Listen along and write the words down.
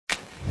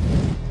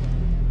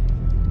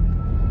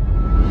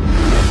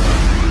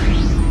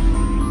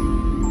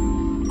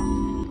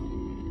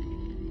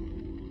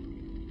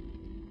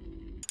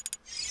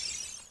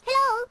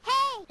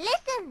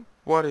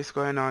What is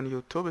going on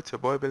YouTube? It's your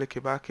boy Billy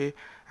Kibaki,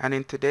 and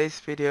in today's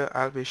video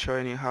I'll be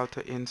showing you how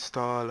to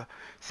install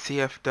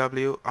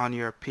CFW on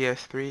your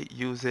PS3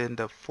 using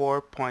the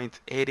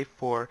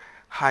 4.84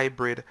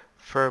 hybrid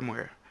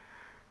firmware.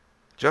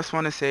 Just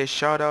want to say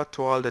shout out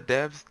to all the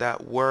devs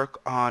that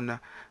work on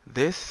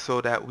this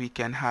so that we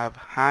can have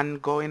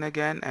hand going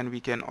again, and we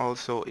can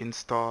also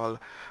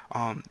install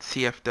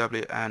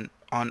CFW and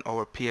on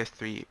our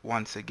PS3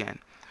 once again.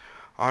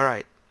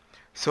 Alright,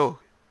 so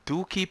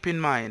do keep in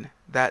mind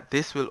that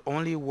this will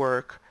only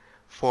work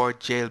for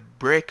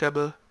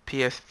jailbreakable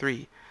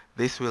PS3.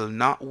 This will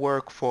not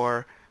work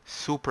for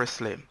Super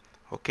Slim.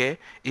 Okay,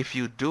 if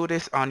you do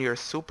this on your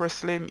Super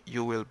Slim,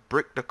 you will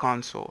brick the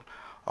console.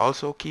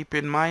 Also keep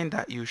in mind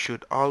that you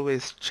should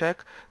always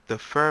check the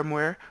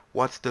firmware,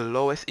 what's the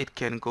lowest it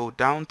can go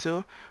down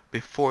to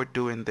before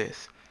doing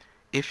this.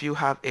 If you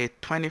have a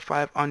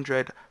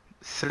 2500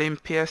 Slim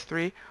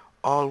PS3,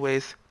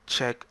 always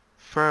check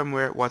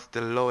firmware, what's the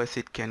lowest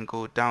it can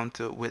go down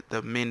to with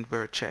the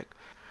minver check.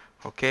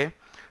 Okay,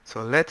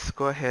 so let's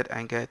go ahead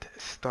and get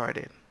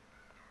started.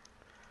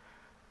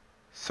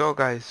 So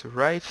guys,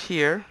 right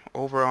here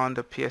over on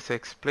the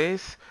PSX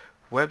Place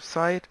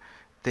website,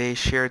 they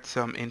shared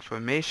some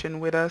information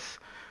with us.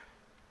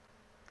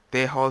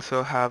 They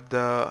also have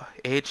the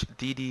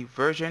HDD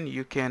version.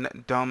 You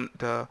can dump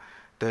the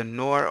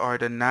NOR or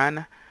the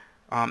NAND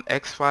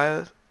X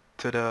file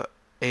to the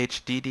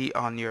HDD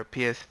on your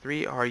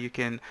PS3, or you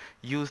can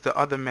use the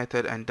other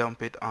method and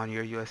dump it on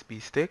your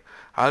USB stick.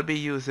 I'll be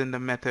using the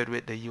method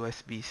with the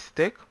USB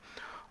stick.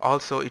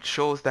 Also, it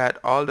shows that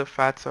all the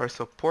FATs are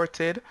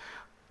supported.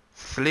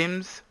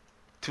 Slims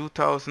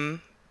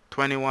 2000,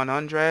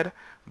 2100,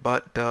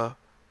 but the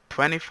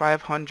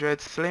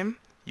 2500 Slim,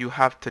 you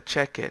have to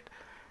check it.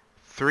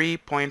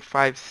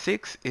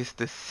 3.56 is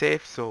the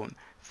safe zone.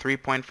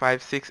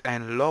 3.56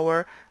 and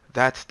lower,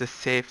 that's the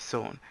safe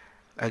zone.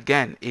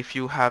 Again, if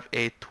you have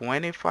a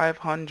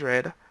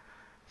 2500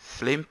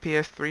 Slim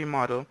PS3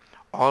 model,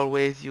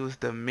 always use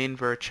the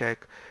minver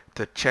check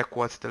to check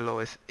what's the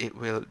lowest it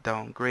will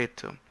downgrade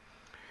to.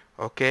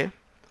 Okay?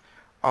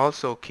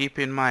 Also keep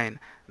in mind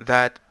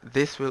that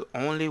this will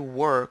only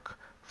work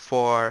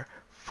for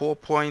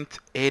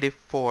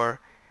 4.84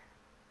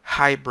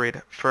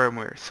 hybrid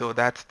firmware. So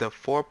that's the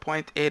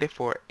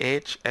 4.84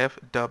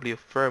 HFW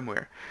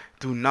firmware.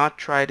 Do not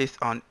try this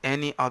on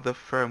any other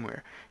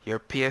firmware. Your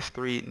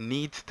PS3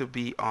 needs to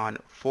be on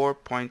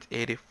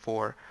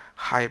 4.84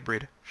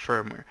 hybrid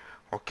firmware.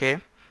 Okay,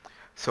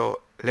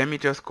 so let me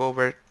just go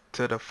over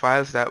to the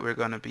files that we're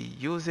going to be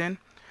using.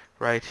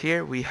 Right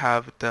here we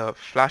have the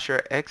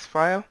Flasher X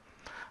file.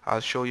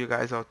 I'll show you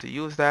guys how to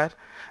use that.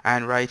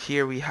 And right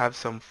here we have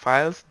some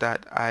files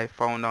that I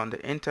found on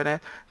the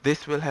internet.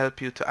 This will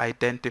help you to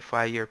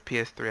identify your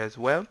PS3 as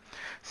well.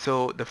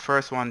 So the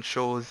first one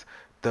shows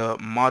the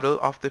model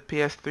of the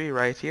PS3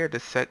 right here.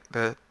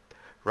 The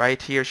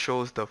right here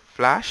shows the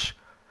flash,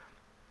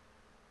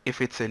 if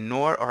it's a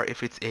NOR or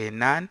if it's a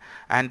NAND,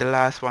 and the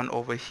last one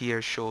over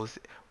here shows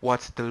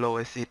what's the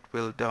lowest it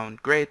will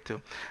downgrade to.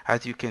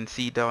 As you can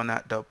see down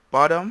at the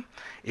bottom,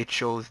 it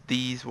shows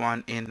these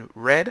one in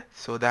red,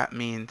 so that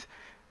means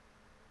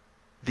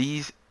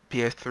these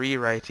PS3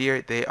 right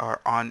here, they are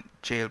on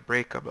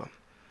jailbreakable.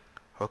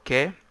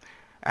 Okay,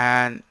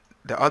 and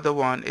the other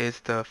one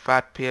is the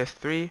fat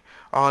PS3.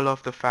 All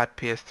of the fat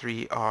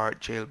PS3 are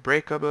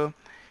jailbreakable.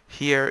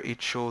 Here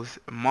it shows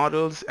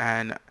models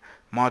and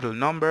model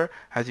number.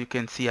 As you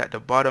can see at the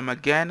bottom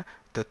again,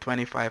 the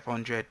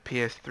 2500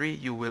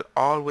 PS3, you will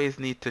always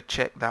need to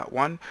check that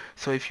one.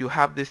 So if you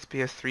have this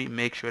PS3,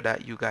 make sure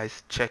that you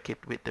guys check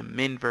it with the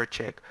minver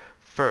check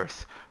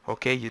first.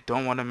 Okay, you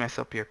don't want to mess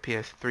up your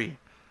PS3.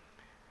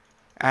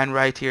 And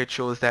right here it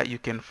shows that you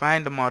can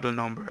find the model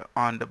number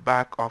on the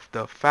back of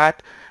the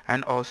fat,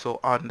 and also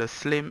on the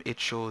slim it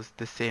shows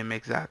the same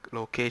exact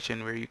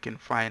location where you can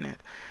find it.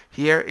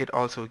 Here it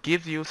also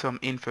gives you some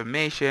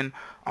information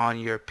on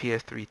your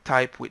PS3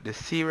 type with the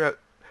serial,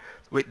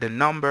 with the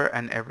number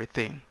and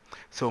everything.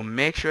 So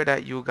make sure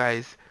that you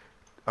guys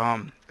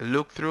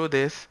look through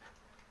this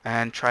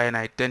and try and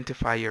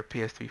identify your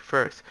PS3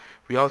 first.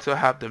 We also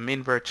have the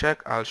minver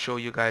check. I'll show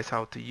you guys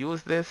how to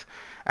use this.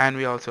 And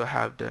we also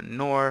have the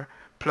NOR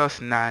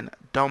plus NAND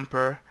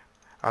dumper.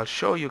 I'll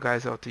show you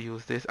guys how to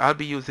use this. I'll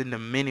be using the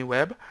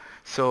miniweb.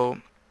 So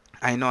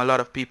I know a lot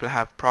of people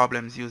have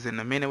problems using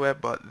the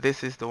miniweb, but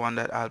this is the one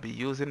that I'll be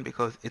using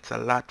because it's a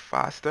lot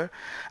faster.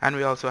 And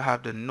we also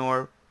have the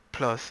NOR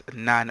plus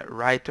NAND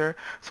writer.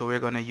 So we're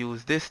going to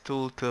use this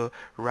tool to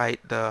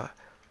write the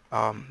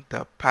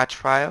patch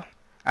file.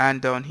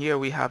 And down here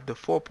we have the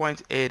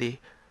 4.80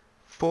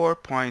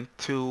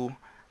 4.2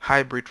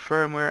 hybrid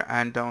firmware,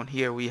 and down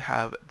here we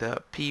have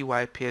the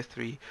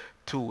PYPS3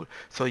 tool.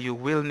 So you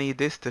will need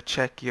this to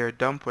check your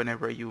dump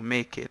whenever you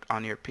make it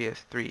on your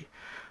PS3.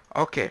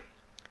 Okay,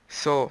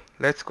 so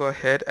let's go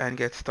ahead and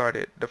get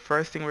started. The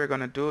first thing we're going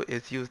to do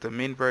is use the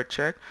minver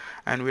check,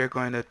 and we're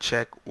going to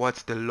check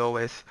what's the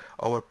lowest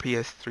our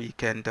PS3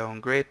 can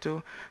downgrade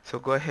to. So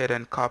go ahead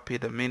and copy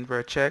the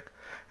minver check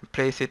and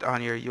place it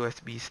on your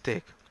USB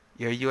stick.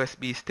 your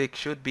USB stick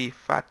should be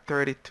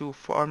FAT32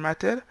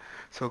 formatted.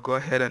 So go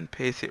ahead and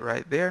paste it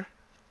right there.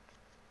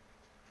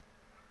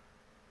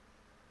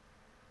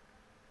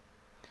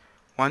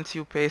 Once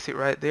you paste it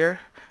right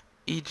there,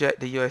 eject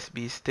the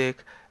USB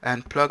stick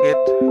and plug it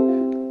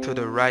to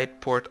the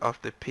right port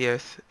of the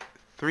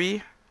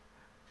PS3.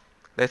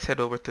 Let's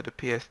head over to the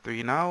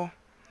PS3 now.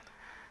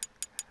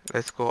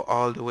 Let's go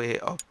all the way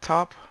up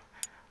top.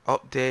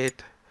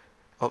 Update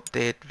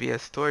via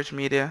storage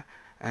media,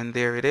 and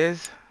there it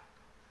is.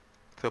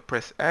 So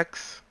press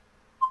X,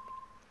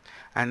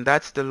 and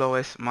that's the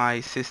lowest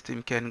my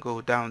system can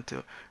go down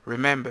to.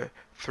 Remember,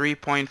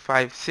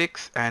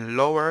 3.56 and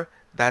lower,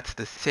 that's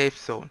the safe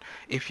zone.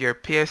 If your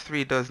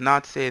PS3 does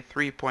not say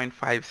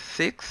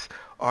 3.56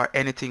 or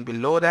anything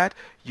below that,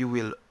 you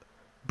will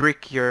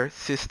brick your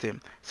system.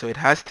 So it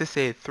has to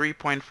say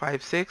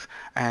 3.56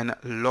 and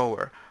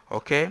lower.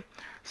 Okay,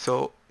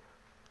 so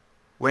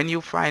when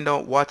you find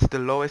out what's the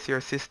lowest your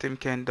system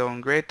can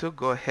downgrade to,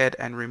 go ahead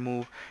and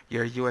remove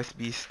your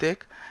USB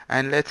stick,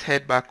 and let's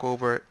head back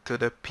over to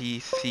the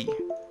PC.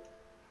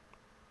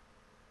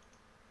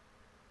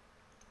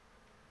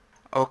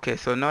 Okay,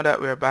 so now that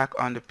we're back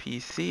on the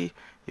PC,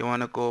 you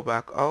want to go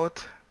back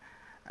out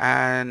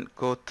and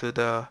go to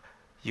the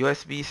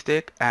USB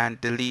stick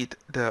and delete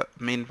the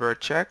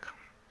minvert check.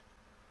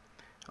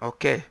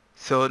 Okay,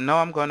 so now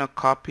I'm going to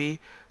copy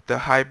the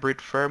hybrid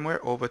firmware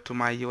over to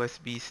my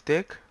USB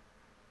stick.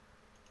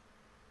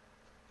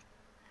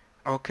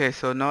 Okay,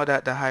 so now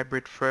that the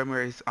hybrid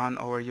firmware is on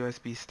our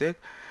USB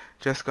stick,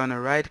 just gonna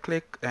right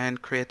click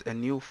and create a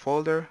new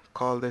folder.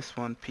 Call this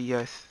one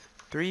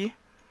PS3.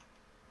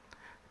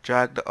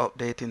 Drag the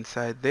update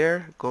inside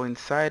there, go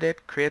inside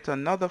it, create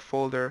another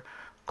folder,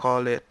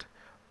 call it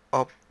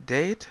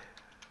update.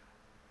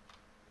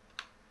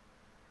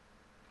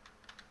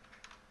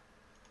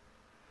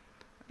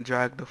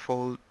 Drag the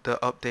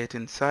update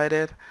inside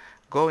it,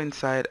 go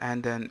inside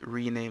and then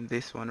rename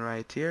this one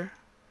right here.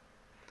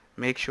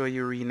 Make sure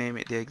you rename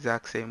it the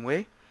exact same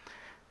way.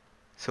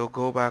 So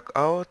go back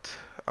out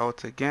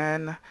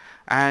again,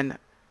 and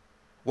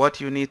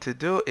what you need to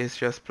do is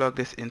just plug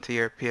this into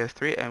your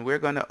PS3, and we're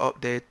going to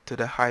update to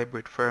the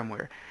hybrid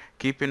firmware.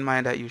 Keep in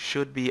mind that you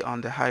should be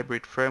on the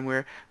hybrid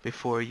firmware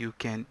before you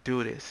can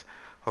do this.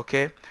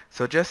 Okay,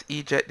 so just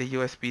eject the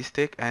USB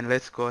stick and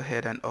let's go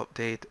ahead and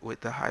update with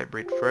the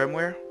hybrid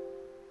firmware.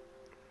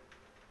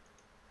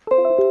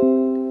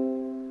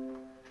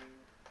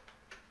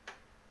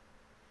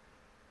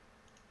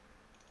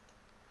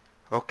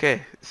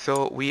 Okay,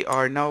 so we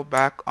are now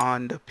back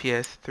on the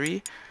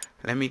PS3.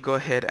 Let me go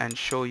ahead and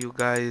show you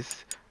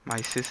guys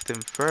my system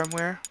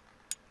firmware.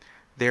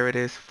 There it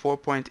is,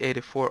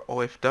 4.84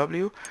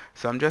 OFW.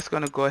 So I'm just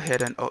going to go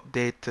ahead and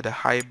update to the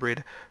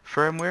hybrid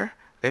firmware.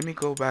 Let me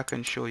go back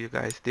and show you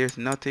guys. There's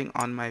nothing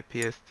on my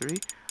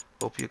PS3.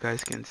 Hope you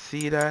guys can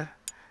see that.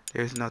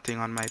 There's nothing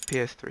on my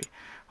PS3.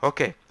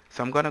 Okay,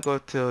 so I'm going to go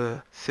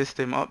to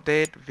system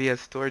update via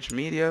storage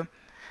media.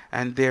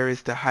 And there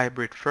is the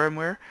hybrid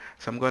firmware.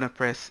 So I'm going to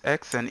press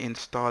X and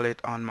install it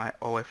on my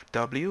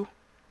OFW.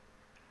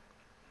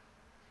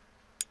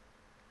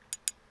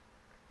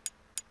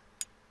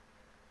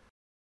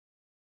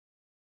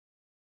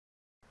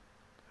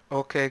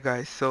 Okay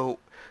guys, so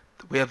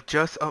we have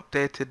just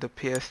updated the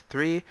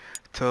PS3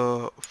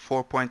 to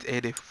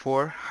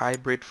 4.84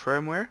 hybrid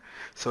firmware.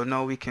 So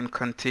now we can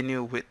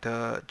continue with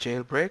the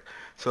jailbreak.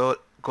 So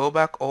go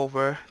back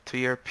over to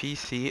your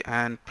PC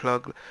and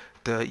plug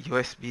the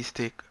USB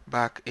stick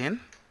back in.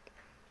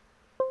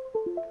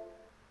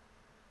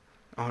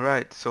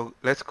 Alright, so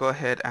let's go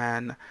ahead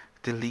and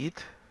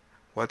delete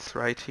what's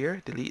right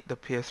here. Delete the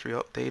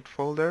PS3 update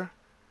folder.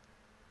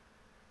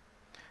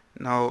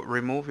 Now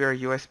remove your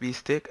USB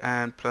stick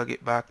and plug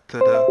it back to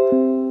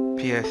the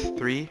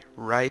PS3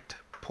 right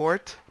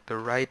port, the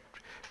right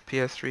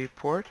PS3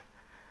 port.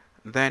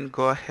 Then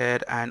go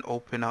ahead and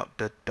open up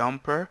the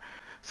dumper.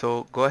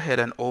 So go ahead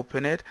and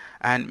open it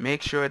and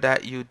make sure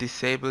that you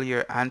disable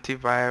your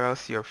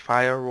antivirus, your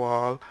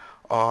firewall,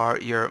 or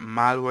your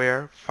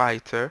malware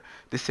fighter.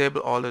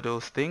 Disable all of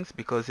those things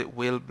because it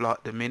will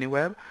block the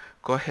miniweb.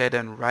 Go ahead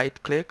and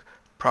right click,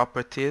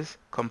 properties,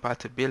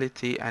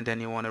 compatibility, and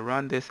then you want to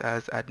run this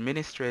as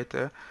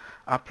administrator.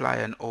 Apply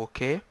and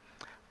OK.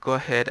 Go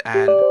ahead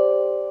and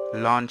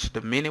launch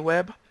the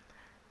miniweb.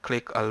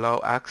 Click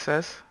allow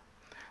access.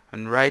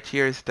 And right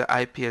here is the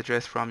IP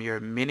address from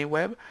your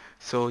miniweb.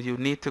 So you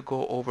need to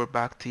go over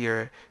back to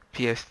your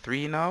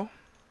PS3 now.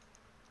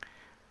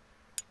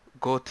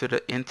 Go to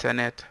the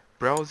internet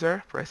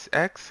browser, press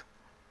X.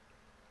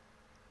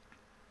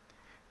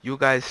 You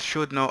guys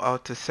should know how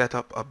to set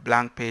up a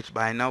blank page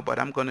by now, but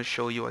I'm going to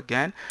show you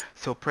again.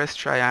 So press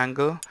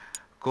triangle,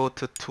 go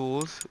to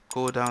tools,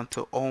 go down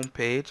to home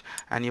page,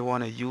 and you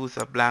want to use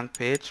a blank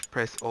page.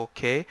 Press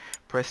OK.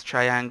 Press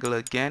triangle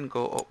again,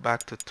 go up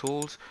back to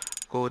tools,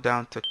 go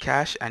down to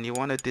cache, and you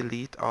want to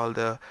delete all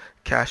the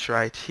cache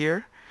right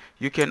here.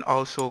 You can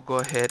also go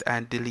ahead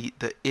and delete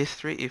the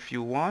history if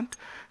you want.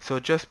 So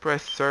just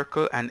press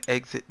circle and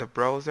exit the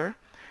browser.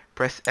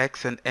 Press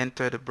X and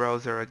enter the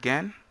browser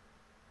again.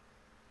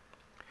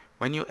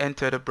 When you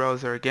enter the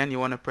browser again, you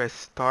want to press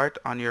start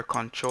on your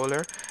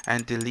controller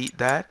and delete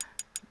that.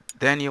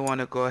 Then you want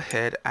to go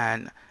ahead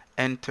and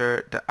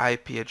enter the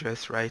IP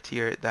address right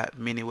here that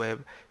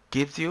MiniWeb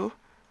gives you.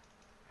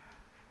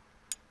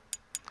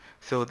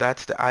 So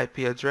that's the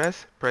IP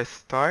address. Press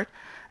start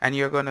and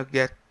you're going to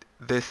get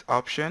this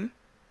option.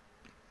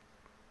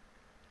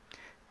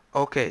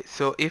 Okay,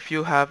 so if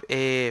you have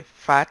a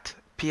FAT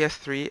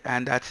PS3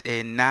 and that's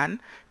a NAND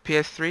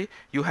PS3,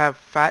 you have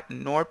FAT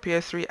NOR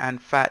PS3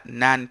 and FAT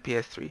NAND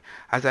PS3.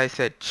 As I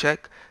said,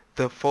 check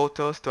the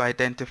photos to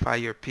identify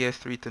your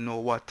PS3 to know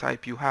what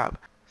type you have.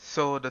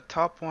 So the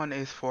top one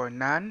is for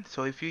NAND.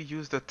 So if you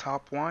use the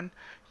top one,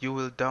 you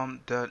will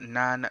dump the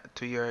NAND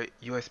to your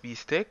USB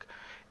stick.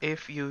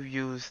 If you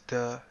use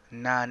the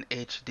NAND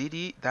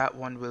HDD, that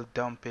one will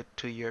dump it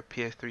to your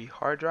PS3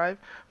 hard drive.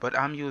 But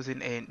I'm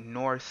using a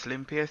NOR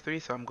Slim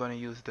PS3, so I'm going to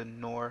use the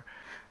NOR.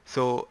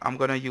 So I'm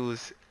going to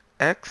use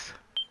X.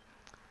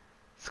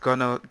 It's going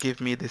to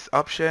give me this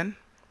option.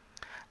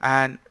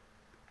 And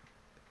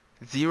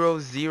 00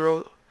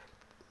 000,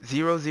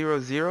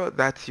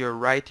 that's your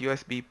right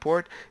USB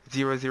port.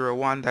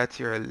 001, that's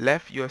your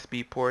left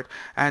USB port.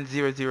 And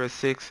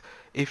 006,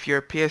 if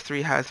your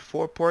PS3 has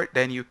 4 port,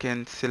 then you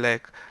can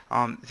select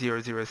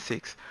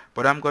 006.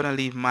 But I'm going to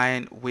leave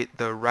mine with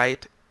the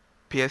right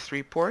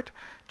PS3 port.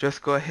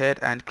 Just go ahead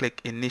and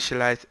click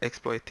initialize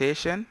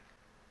exploitation.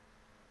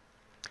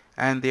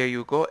 And there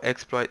you go,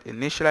 exploit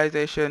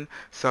initialization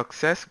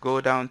success.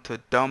 Go down to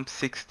dump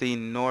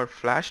 16 NOR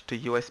flash to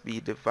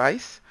USB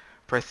device.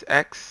 Press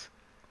X.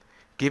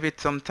 Give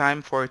it some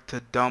time for it to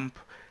dump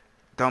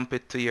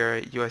it to your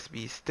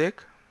USB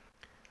stick.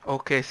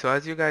 Okay, so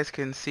as you guys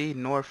can see,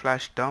 NOR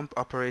flash dump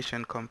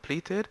operation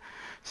completed.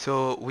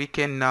 So we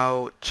can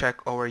now check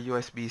our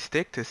USB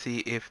stick to see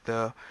if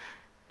the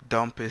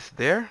dump is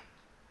there.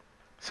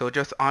 So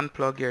just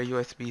unplug your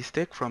USB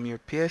stick from your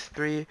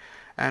PS3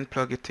 and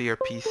plug it to your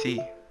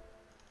PC.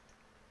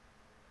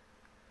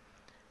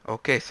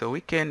 Okay, so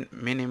we can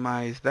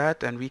minimize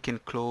that and we can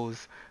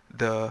close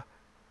the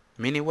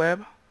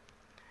MiniWeb.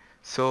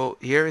 So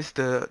here is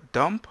the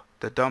dump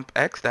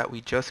X that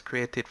we just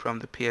created from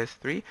the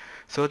PS3.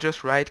 So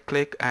just right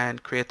click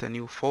and create a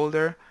new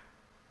folder.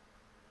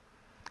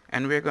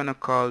 And we're going to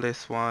call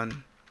this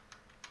one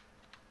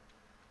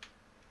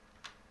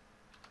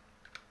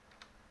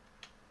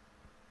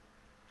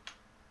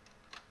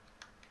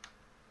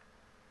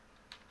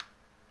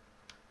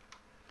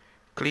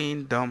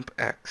Clean Dump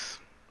X.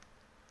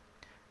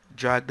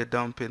 Drag the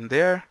dump in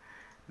there,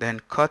 then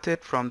cut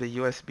it from the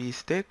USB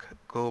stick,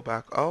 go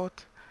back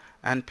out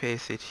and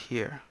paste it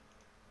here.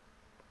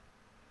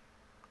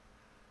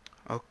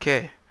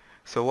 Okay,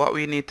 so what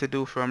we need to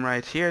do from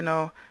right here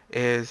now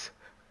is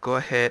go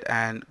ahead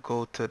and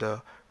go to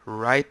the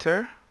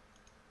writer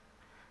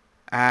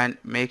and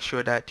make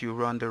sure that you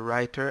run the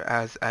writer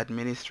as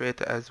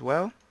administrator as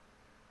well.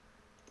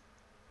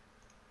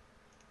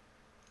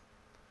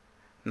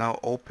 Now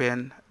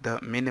open the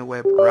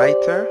MiniWeb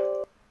writer,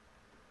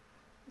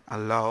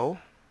 allow.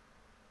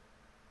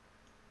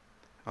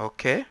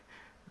 Okay,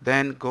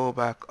 then go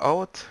back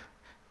out,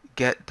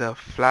 get the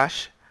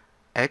flash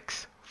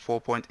X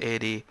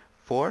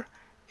 4.84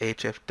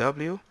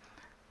 HFW,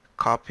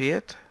 copy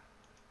it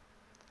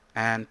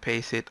and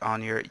paste it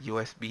on your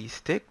USB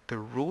stick, the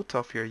root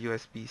of your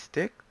USB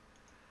stick.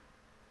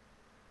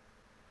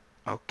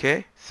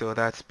 Okay, so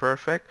that's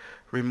perfect.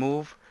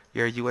 Remove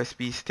your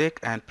USB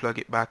stick and plug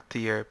it back to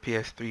your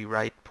PS3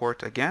 right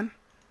port again.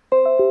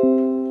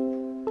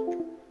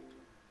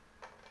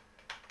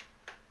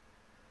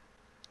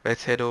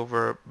 Let's head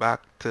over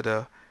back to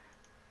the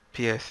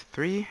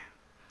PS3.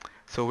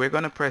 So we're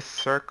going to press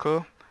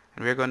circle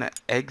and we're going to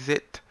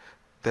exit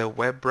the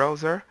web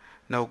browser.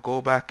 Now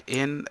go back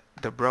in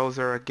the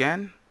browser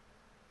again.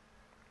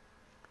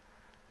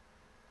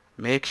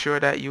 Make sure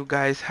that you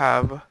guys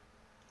have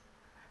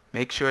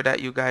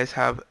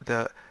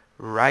the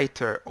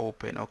writer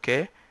open,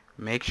 okay?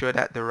 Make sure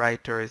that the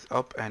writer is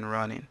up and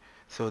running.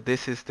 So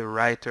this is the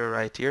writer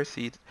right here.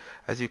 See it,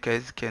 as you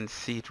guys can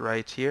see it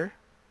right here,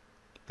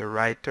 the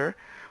writer.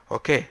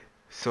 Okay,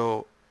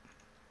 so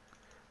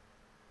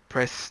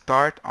press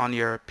start on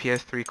your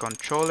PS3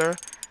 controller,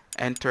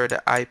 enter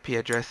the IP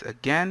address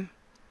again,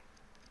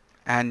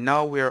 and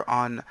now we're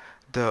on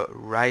the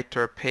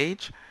writer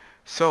page.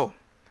 So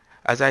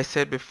as I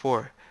said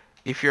before,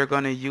 if you're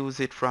going to use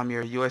it from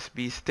your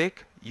USB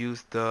stick,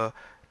 use the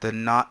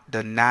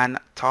NAND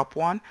top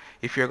one.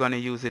 If you're going to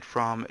use it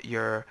from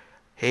your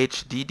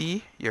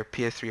HDD, your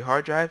PS3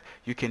 hard drive,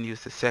 you can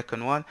use the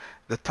second one.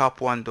 The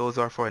top one, those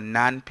are for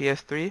NAND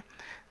PS3.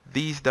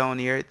 These down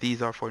here,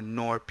 these are for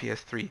NOR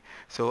PS3.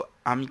 So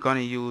I'm going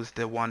to use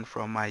the one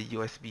from my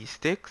USB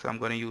stick. So I'm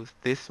going to use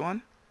this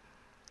one.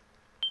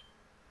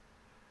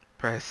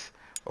 Press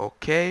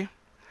OK.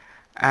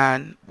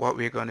 And what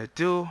we're going to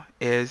do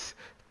is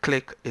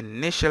click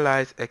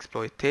initialize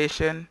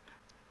exploitation.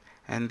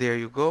 And there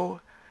you go.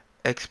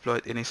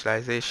 Exploit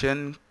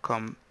initialization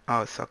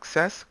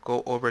success.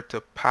 Go over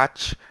to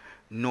patch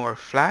NOR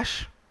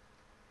flash.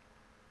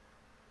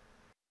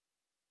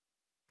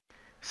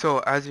 So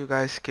as you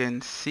guys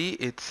can see,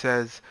 it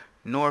says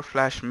NOR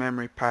flash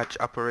memory patch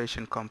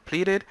operation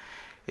completed.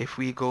 If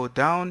we go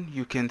down,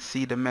 you can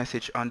see the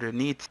message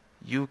underneath.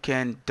 You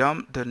can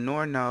dump the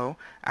NOR now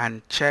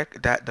and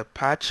check that the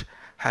patch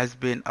has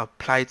been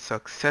applied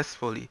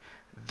successfully.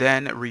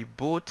 Then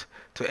reboot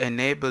to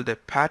enable the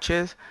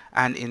patches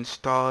and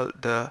install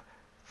the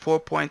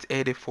 4.84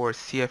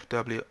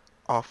 CFW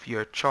of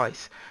your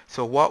choice.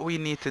 So what we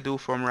need to do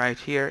from right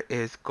here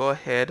is go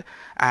ahead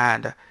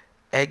and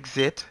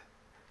exit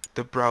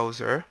the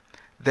browser.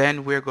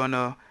 Then we're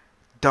gonna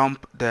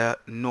dump the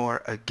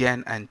NOR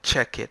again and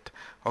check it.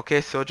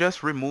 Okay, so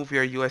just remove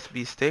your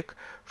USB stick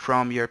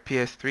from your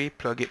PS3,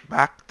 plug it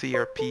back to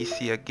your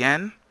PC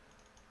again.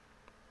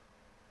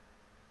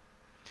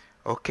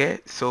 Okay,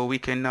 so we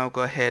can now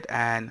go ahead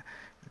and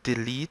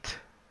delete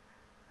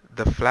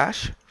the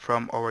flash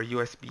from our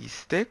USB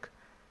stick.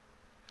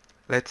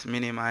 Let's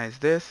minimize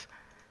this.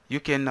 You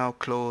can now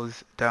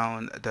close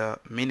down the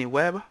mini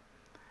web.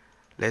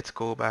 Let's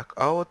go back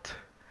out.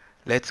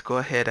 Let's go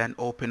ahead and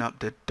open up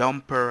the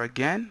dumper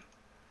again.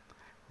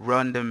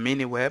 Run the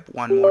mini web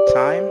one more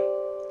time.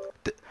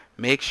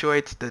 Make sure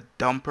it's the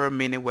dumper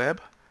mini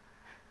web.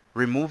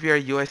 Remove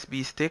your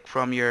USB stick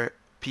from your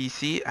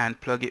PC and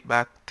plug it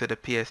back to the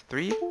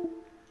PS3.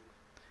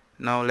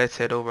 Now let's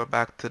head over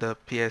back to the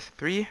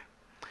PS3.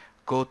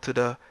 Go to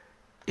the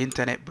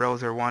internet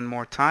browser one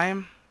more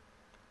time.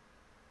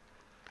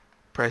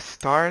 Press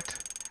start.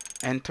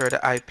 Enter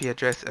the IP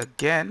address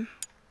again.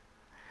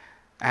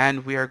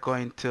 And we are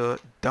going to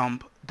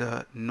dump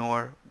the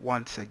NOR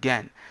once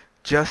again,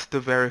 just to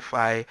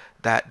verify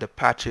that the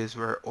patches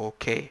were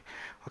okay.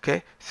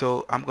 Okay,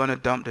 so I'm going to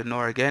dump the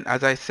NOR again.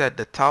 As I said,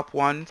 the top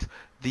ones,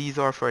 these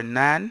are for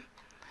NAND,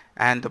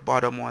 and the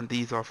bottom one,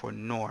 these are for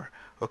NOR.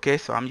 Okay,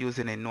 so I'm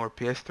using a NOR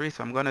PS3,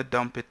 so I'm going to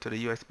dump it to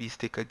the USB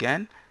stick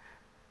again.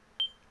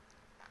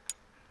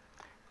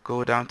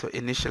 Go down to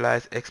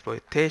initialize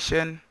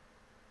exploitation.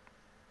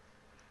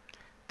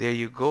 There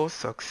you go,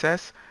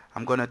 success.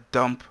 I'm going to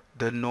dump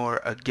the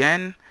NOR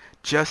again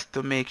just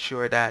to make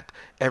sure that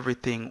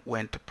everything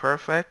went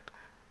perfect.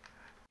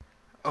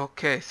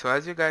 Okay, so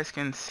as you guys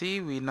can see,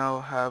 we now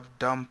have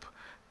dumped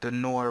the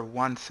NOR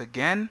once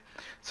again.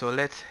 So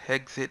let's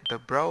exit the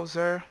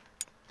browser.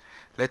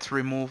 Let's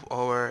remove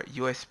our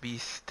USB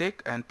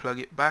stick and plug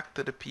it back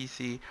to the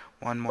PC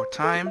one more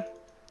time.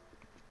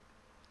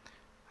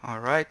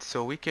 Alright,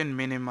 so we can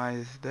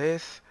minimize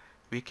this.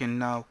 We can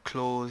now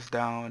close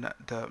down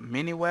the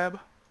mini web.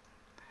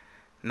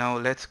 Now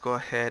let's go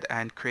ahead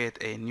and create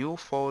a new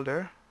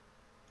folder,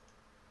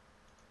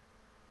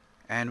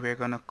 and we're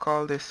gonna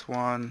call this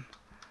one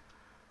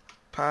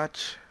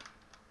patch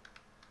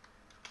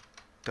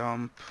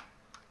dump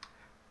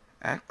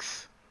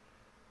X.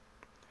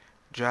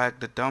 Drag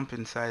the dump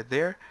inside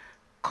there,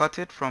 cut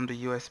it from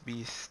the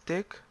USB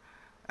stick,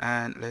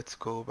 and let's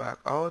go back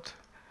out,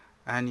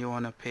 and you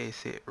want to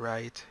paste it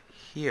right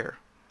here.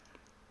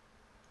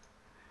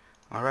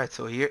 Alright,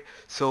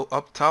 so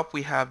up top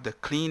we have the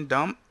clean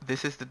dump.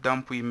 This is the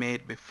dump we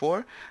made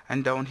before,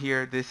 and down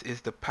here this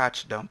is the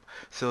patch dump.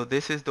 So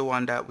this is the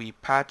one that we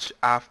patch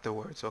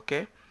afterwards.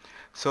 Okay,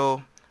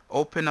 so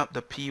open up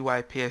the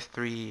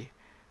PS3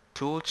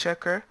 tool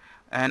checker,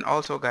 and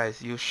also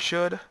guys, you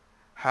should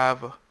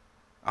have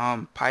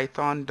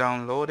Python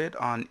downloaded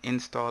on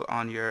install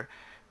on your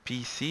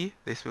PC.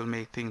 This will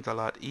make things a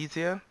lot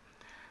easier.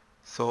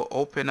 So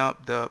open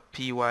up the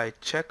py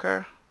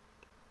checker,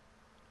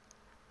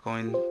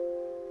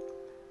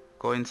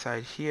 go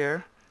inside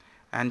here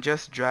and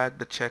just drag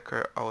the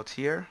checker out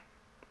here.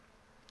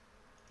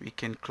 We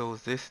can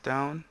close this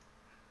down.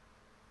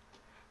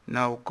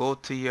 Now go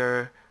to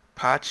your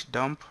patch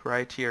dump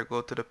right here.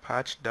 Go to the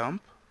patch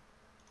dump,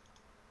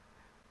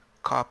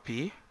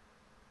 copy,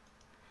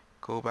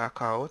 go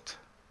back out,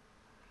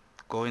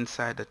 go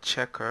inside the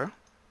checker,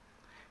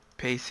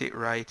 paste it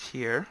right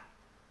here.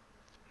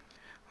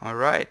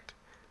 Alright,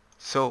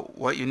 so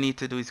what you need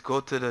to do is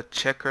go to the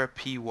checker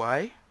py,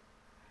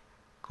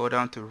 go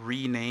down to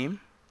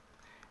rename,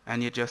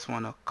 and you just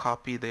want to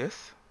copy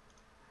this,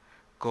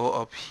 go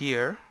up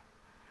here,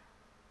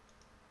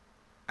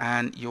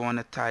 and you want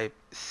to type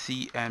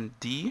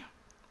cmd,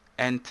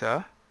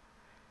 enter,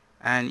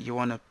 and you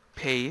want to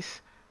paste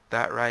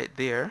that right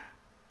there.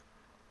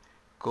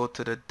 Go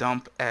to the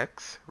dump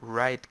X,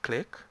 right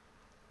click,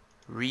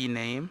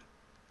 rename,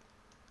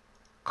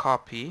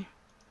 copy,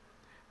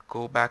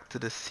 go back to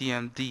the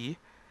CMD.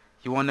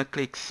 You want to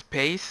click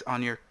space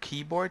on your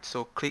keyboard,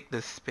 so click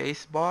the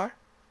space bar.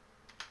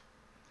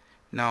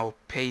 Now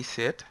paste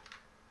it,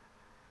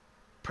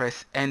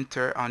 press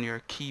enter on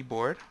your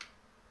keyboard,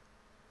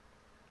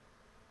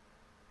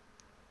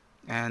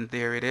 and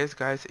there it is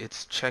guys,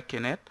 it's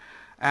checking it.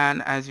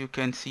 And as you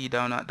can see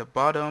down at the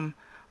bottom,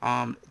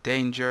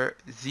 danger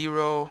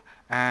 0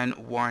 and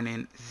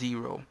warning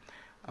 0.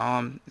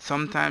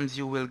 Sometimes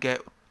you will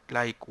get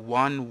like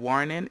one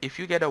warning. If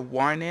you get a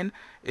warning,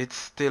 it's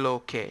still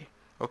okay.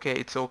 Okay,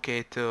 it's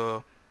okay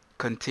to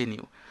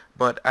continue.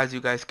 But as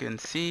you guys can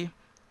see,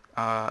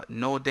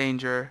 no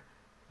danger,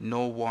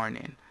 no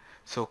warning.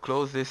 So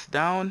close this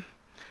down.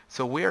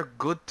 So we are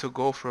good to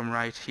go from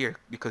right here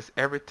because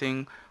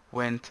everything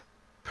went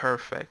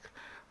perfect.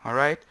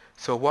 Alright,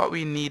 so what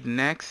we need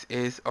next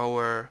is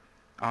our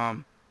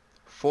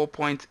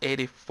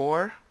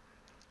 4.84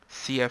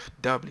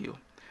 CFW.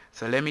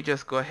 So let me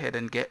just go ahead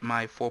and get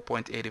my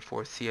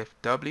 4.84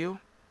 CFW.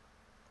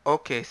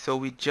 Okay, so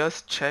we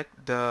just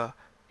checked the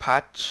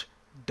patch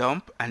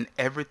dump and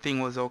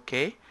everything was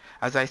okay.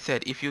 As I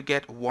said, if you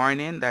get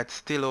warning, that's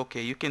still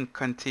okay. You can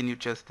continue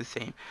just the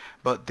same.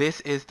 But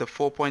this is the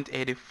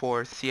 4.84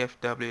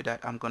 CFW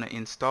that I'm going to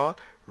install,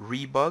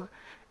 rebug.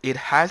 It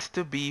has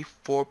to be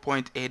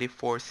 4.84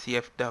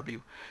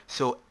 CFW.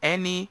 So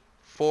any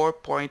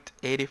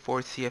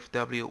 4.84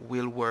 CFW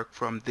will work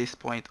from this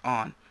point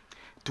on.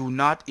 Do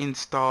not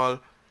install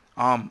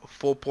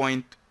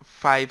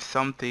 4.5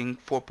 something,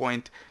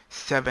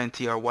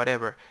 4.70 or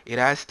whatever. It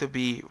has to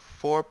be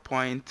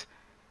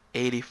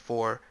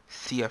 4.84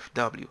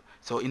 CFW.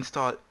 So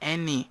install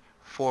any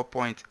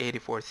 4.84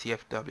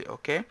 CFW.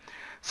 Okay,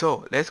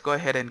 so let's go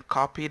ahead and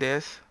copy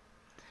this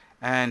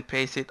and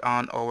paste it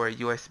on our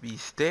USB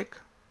stick.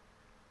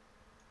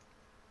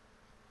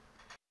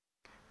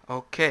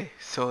 Okay,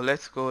 so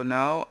let's go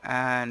now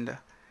and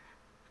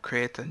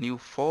create a new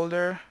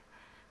folder.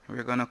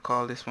 We're gonna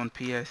call this one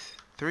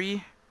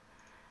PS3.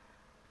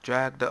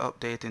 Drag the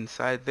update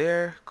inside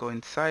there, go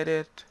inside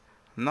it,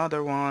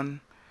 another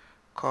one,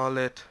 call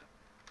it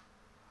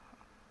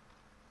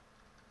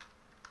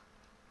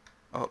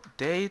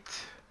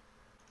update,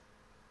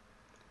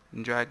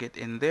 and drag it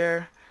in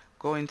there,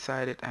 go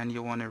inside it, and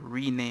you want to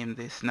rename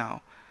this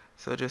now.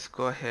 So just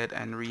go ahead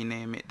and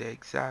rename it the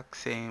exact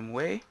same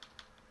way.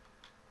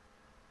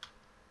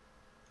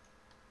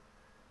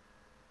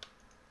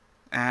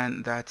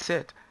 And that's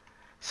it.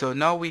 So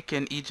now we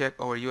can eject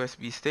our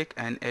USB stick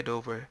and head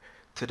over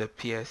to the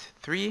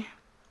PS3.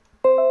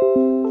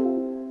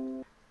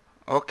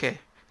 Okay,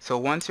 so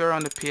once you're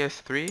on the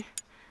PS3,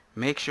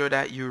 make sure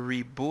that you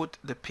reboot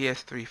the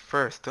PS3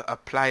 first to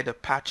apply the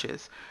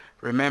patches.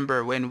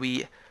 Remember, when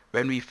we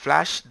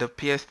flashed the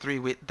PS3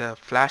 with the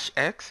Flash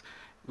X,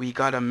 we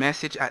got a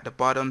message at the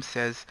bottom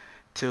says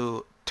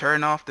to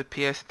turn off the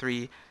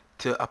PS3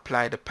 to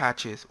apply the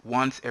patches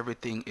once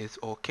everything is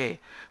okay.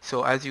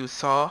 So as you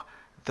saw,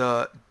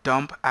 the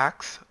dump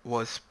axe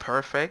was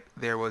perfect.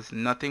 There was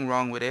nothing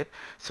wrong with it.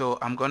 So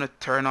I'm gonna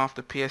turn off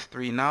the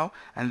PS3 now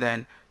and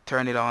then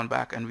turn it on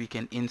back, and we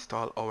can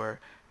install our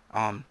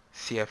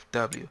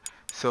CFW.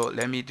 So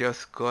let me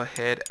just go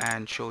ahead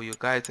and show you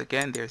guys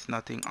again. There's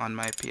nothing on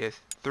my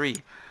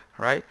PS3,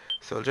 right?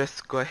 So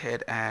just go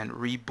ahead and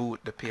reboot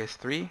the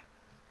PS3.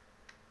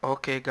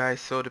 Okay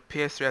guys, so the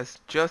PS3 has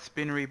just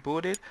been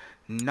rebooted.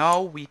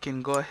 Now we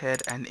can go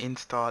ahead and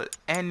install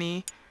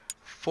any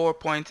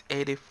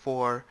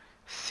 4.84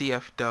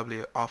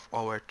 CFW of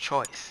our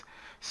choice.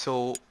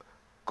 So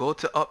go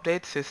to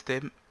update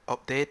system,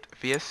 update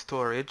via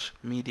storage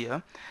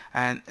media,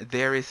 and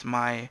there is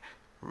my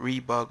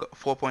Rebug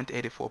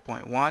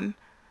 4.84.1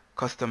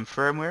 custom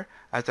firmware.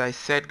 As I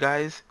said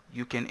guys,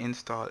 you can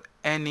install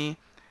any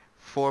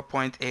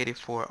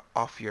 4.84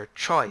 of your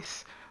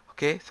choice.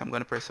 Okay, so I'm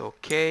going to press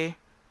OK,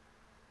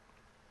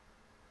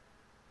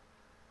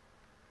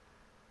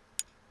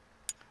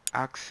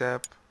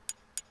 accept,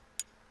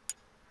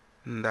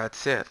 and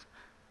that's it.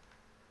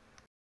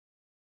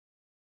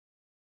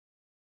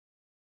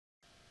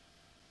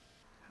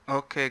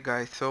 Okay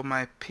guys, so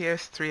my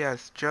PS3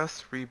 has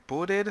just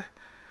rebooted.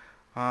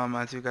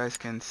 As you guys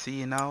can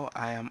see now,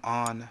 I am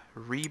on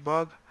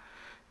Rebug.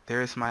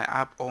 There's my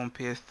app on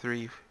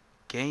PS3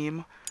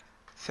 game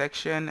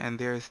section, and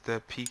there's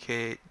the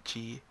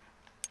PKG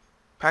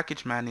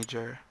package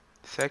manager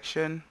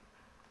section.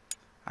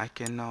 I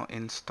can now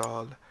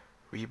install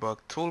Rebug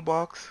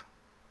toolbox.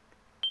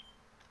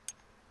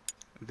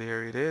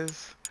 There it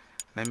is.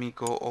 Let me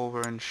go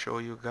over and show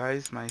you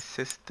guys my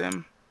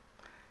system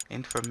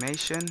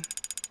information.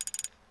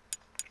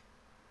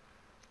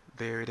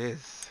 There it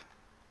is.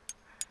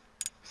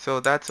 So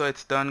that's how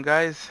it's done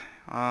guys.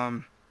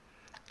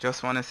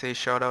 Just want to say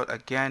shout out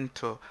again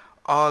to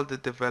all the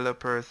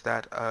developers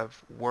that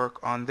have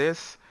worked on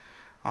this.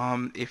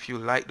 If you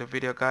like the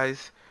video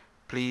guys,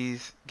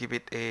 please give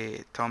it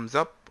a thumbs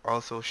up.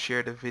 Also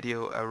share the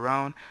video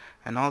around,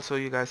 and also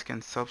you guys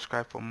can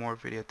subscribe for more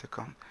video to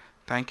come.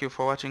 Thank you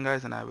for watching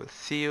guys, and I will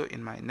see you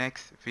in my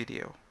next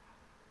video.